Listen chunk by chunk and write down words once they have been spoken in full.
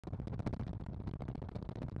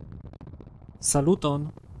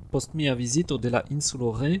Saluton! Post mia vizito de la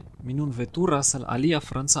insulo Re, mi nun veturas al alia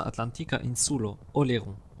franca atlantika insulo,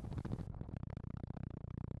 Oléron.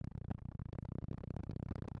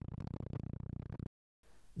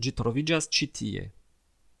 Ĝi troviĝas ĉi tie.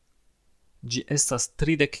 Ĝi estas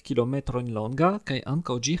 30 kilometrojn longa kaj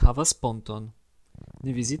ankaŭ ĝi havas ponton.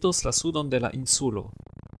 Ni vizitos la sudon de la insulo.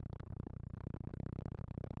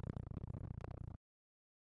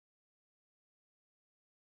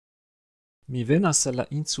 Mi venas al la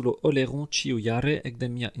insulo Oléron ĉiujare ekde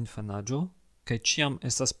mia infanaĝo, kaj ĉiam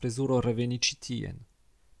estas plezuro reveni ĉi tien.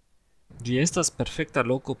 Ĝi estas perfekta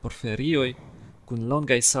loko por ferioj, kun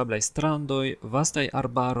longaj sablaj strandoj, vastaj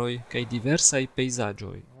arbaroj kaj diversaj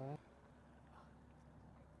pejzaĝoj.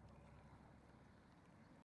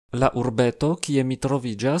 La urbeto, kie mi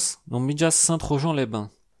troviĝas, nomiĝas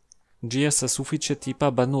Saint-Trojan-les-Bains. Ĝi estas sufiĉe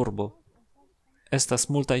tipa banurbo. Estas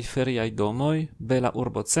multaj feriaj domoj, bela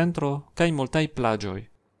urbocentro kaj multaj plaĝoj.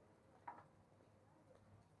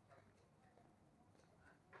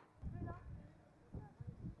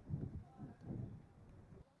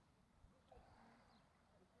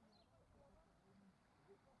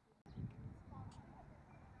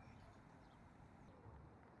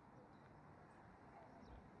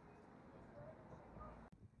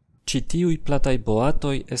 Ĉi tiuj plataj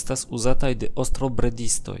boatoj estas uzataj de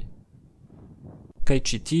ostrobredistoj. Kaj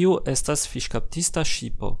ĉi tiu estas fiŝkaptista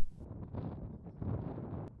ŝipo.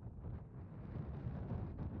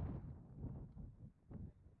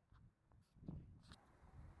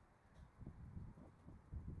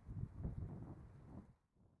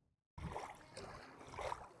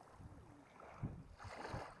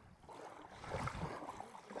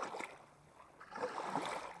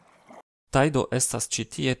 Tajdo estas ĉi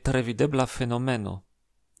tie tre videbla fenomeno.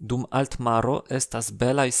 Dum altmaro estas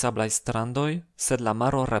belaj sablaj strandoj, sed la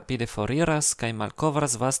maro rapide foriras kaj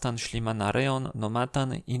malkovras vastan ŝliman areon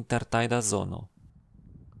nomatan intertajda zono.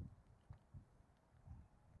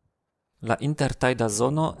 La intertajda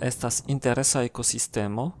zono estas interesa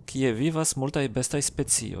ekosistemo, kie vivas multaj bestaj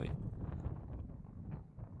specioj.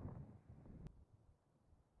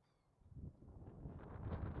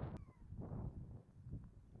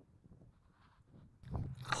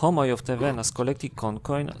 Homoj ofte venas kolekti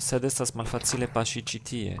konkojn, sed estas malfacile paŝi ĉi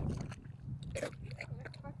tie.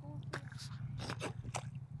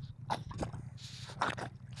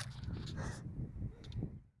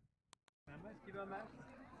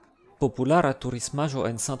 Populara turismaĵo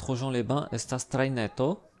en Saint-Trojan-les-Bains estas trajneto,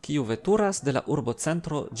 kiu veturas de la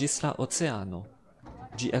urbocentro ĝis la oceano.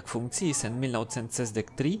 Ĝi ekfunkciis en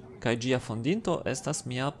 1963 kaj ĝia fondinto estas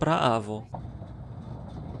mia praavo.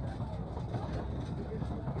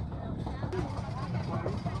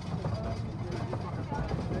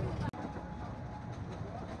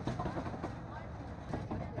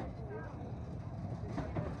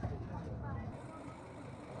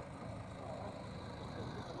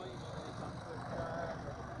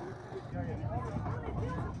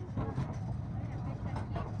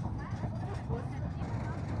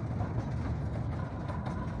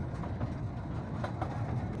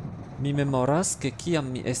 Mi memoras, ke kiam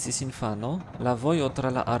mi estis infano, la vojo tra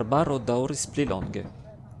la arbaro daŭris pli longe.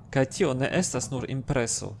 Kaj tio ne estas nur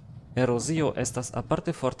impreso. Erozio estas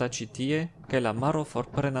aparte forta ĉi tie, kaj la maro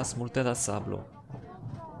forprenas multe da sablo.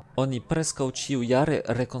 Oni preskaŭ ĉiujare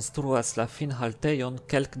rekonstruas la finhaltejon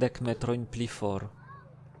kelkdek metrojn pli for.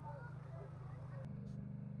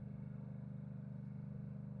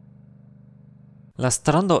 La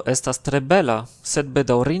strando estas tre bela, sed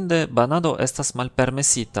bedaŭrinde banado estas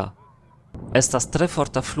malpermesita. Estas tre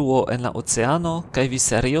forta fluo en la oceano, kaj vi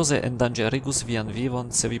serioze endanĝerigus vian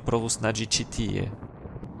vivon, se vi provus naĝi ĉi tie.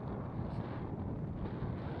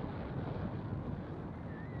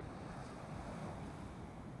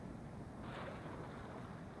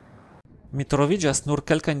 Mi troviĝas nur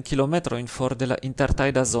kelkajn kilometrojn for de la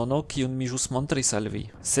intertajda zono, kiun mi ĵus montris al vi,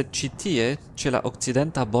 sed ĉi tie, ĉe la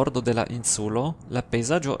okcidenta bordo de la insulo, la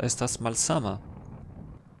pejzaĝo estas malsama.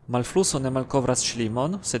 Malfluso ne malkovras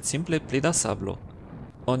ŝlimon, sed simple pli da sablo.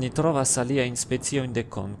 Oni trovas aliajn speciojn de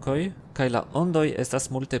konkoj, kaj la ondoj estas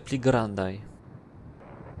multe pli grandaj.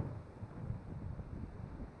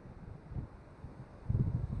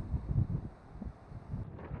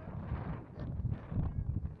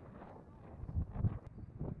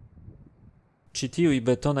 Ĉi tiuj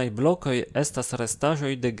betonaj blokoj estas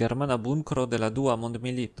restaĵoj de germana bunkro de la Dua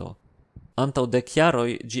mondmilito. Antaŭ 10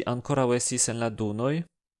 jaroj ĝi ankoraŭ estis en la dunoj,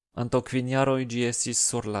 antaŭ 5 jaroj ĝi estis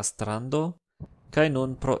sur la strando, kaj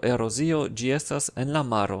nun pro erozio ĝi estas en la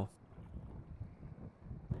maro.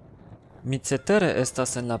 Mi cetere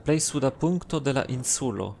estas en la plej suda punkto de la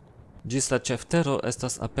insulo. Gis la ĉeftero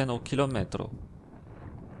estas apenaŭ kilometro.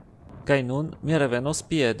 Kaj nun mi revenos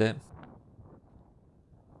piede.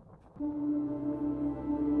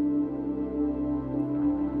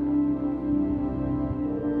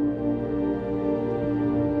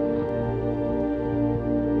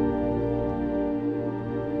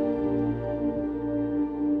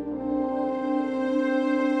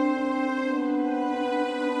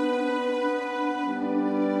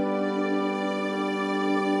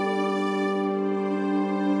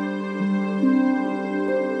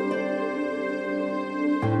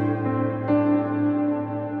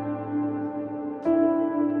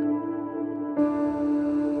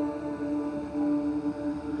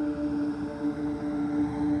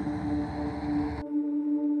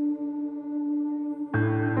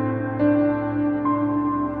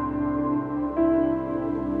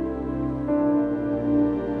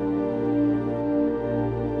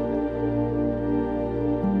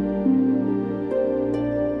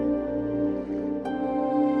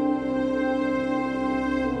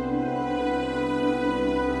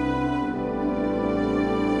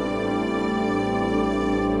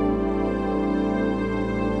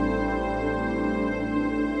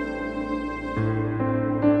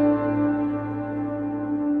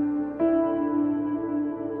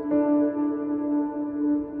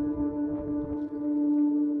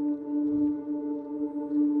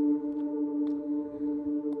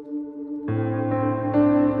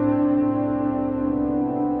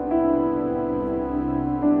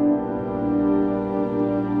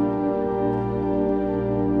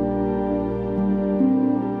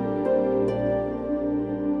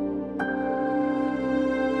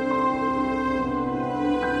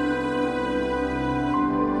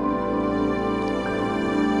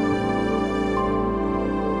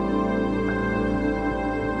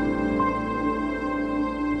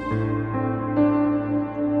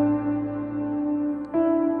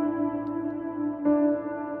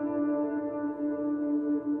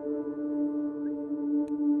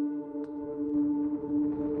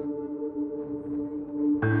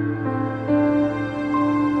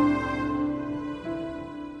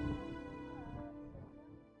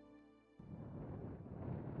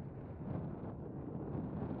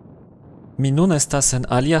 Mi nun estas en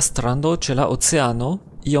alia strando ĉe la oceano,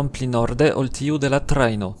 iom pli norde ol tiu de la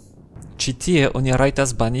trajno. Ĉi tie oni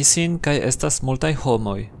rajtas bani sin kaj estas multaj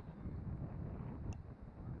homoj.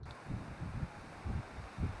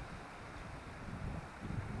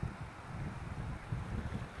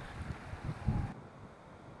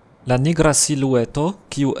 La nigra silueto,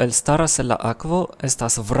 kiu elstaras el la akvo,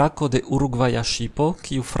 estas vrako de urugvaja ŝipo,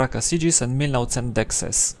 kiu frakasigis en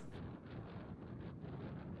 1916.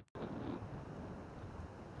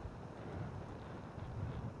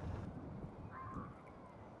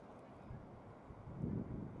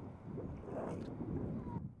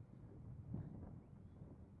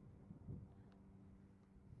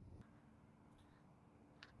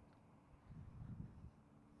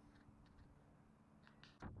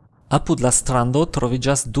 Apud la strando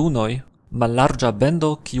troviĝas dunoj, mallarĝa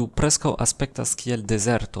bendo, kiu preskaŭ aspektas kiel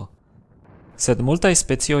dezerto. Sed multaj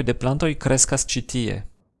specioj de plantoj kreskas ĉi tie.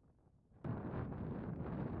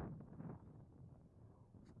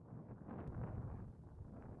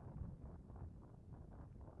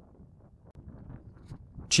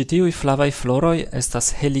 Ĉi tiuj flavaj floroj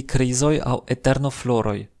estas helikrizoj aŭ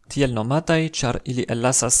eternofloroj, tiel nomataj, ĉar ili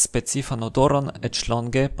ellasas specifan odoron eĉ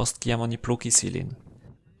longe post kiam oni plukis ilin.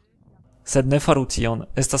 Sed ne faru tion,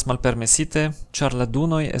 estas malpermesite, ĉar la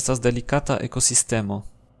dunoj estas delikata ekosistemo.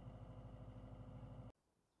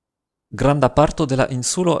 Granda parto de la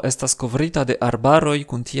insulo estas kovrita de arbaroj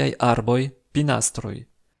kun tiaj arboj, pinastroj.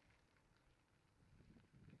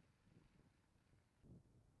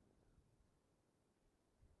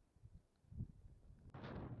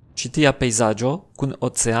 Ĉi tia pejzaĝo, kun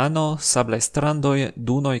oceano, sablaj strandoj,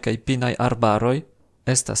 dunoj kaj pinaj arbaroj,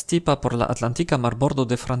 estas tipa por la Atlantika marbordo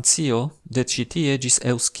de Francio, de ĉi tie ĝis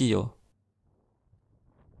Eŭskio.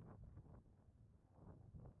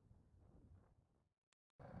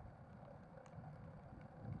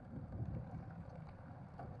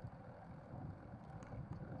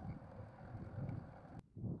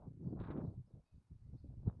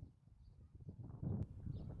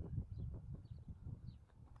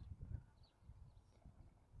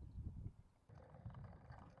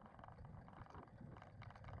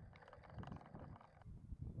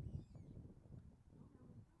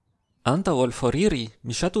 Antaŭ ol foriri,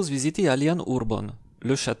 mi ŝatus viziti alian urbon,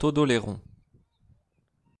 le château d'Oléron.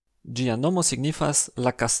 Ĝia nomo signifas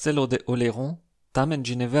la kastelo de Oléron, tamen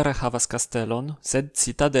ĝi ne vere havas kastelon, sed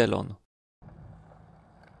citadelon.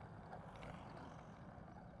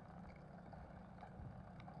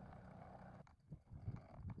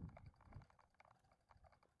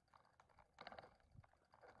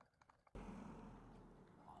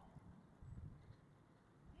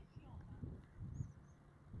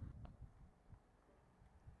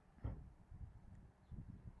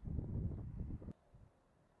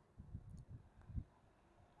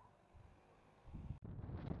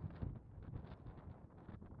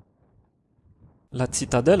 La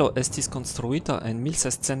citadelo estis konstruita en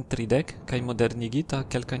 1630 kaj modernigita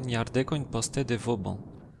kelkajn jardekojn poste de Vauban.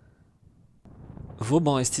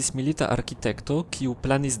 Vauban estis milita arkitekto, kiu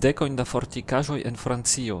planis dekojn da fortikaĵoj en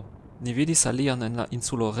Francio. Ni vidis alian en la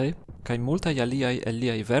insulo Re, kaj multaj aliaj el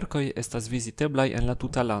liaj verkoj estas viziteblaj en la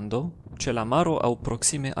tuta lando, ĉe la maro aŭ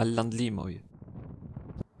proksime al landlimoj.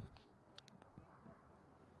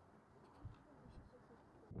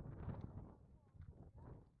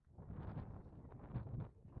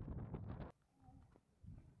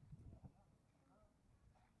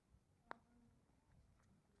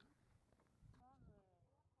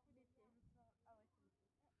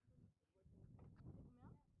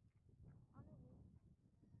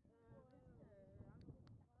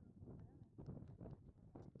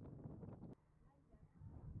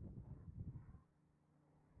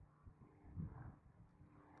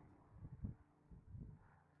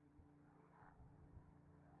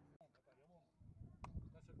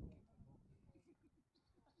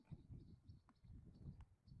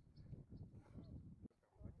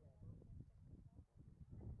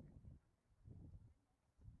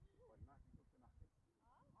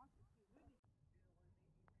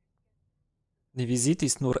 Ni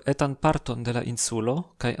vizitis nur etan parton de la insulo,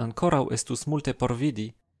 kaj ankoraŭ estus multe por vidi,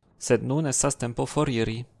 sed nun estas tempo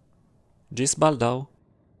foriri. Ĝis baldaŭ!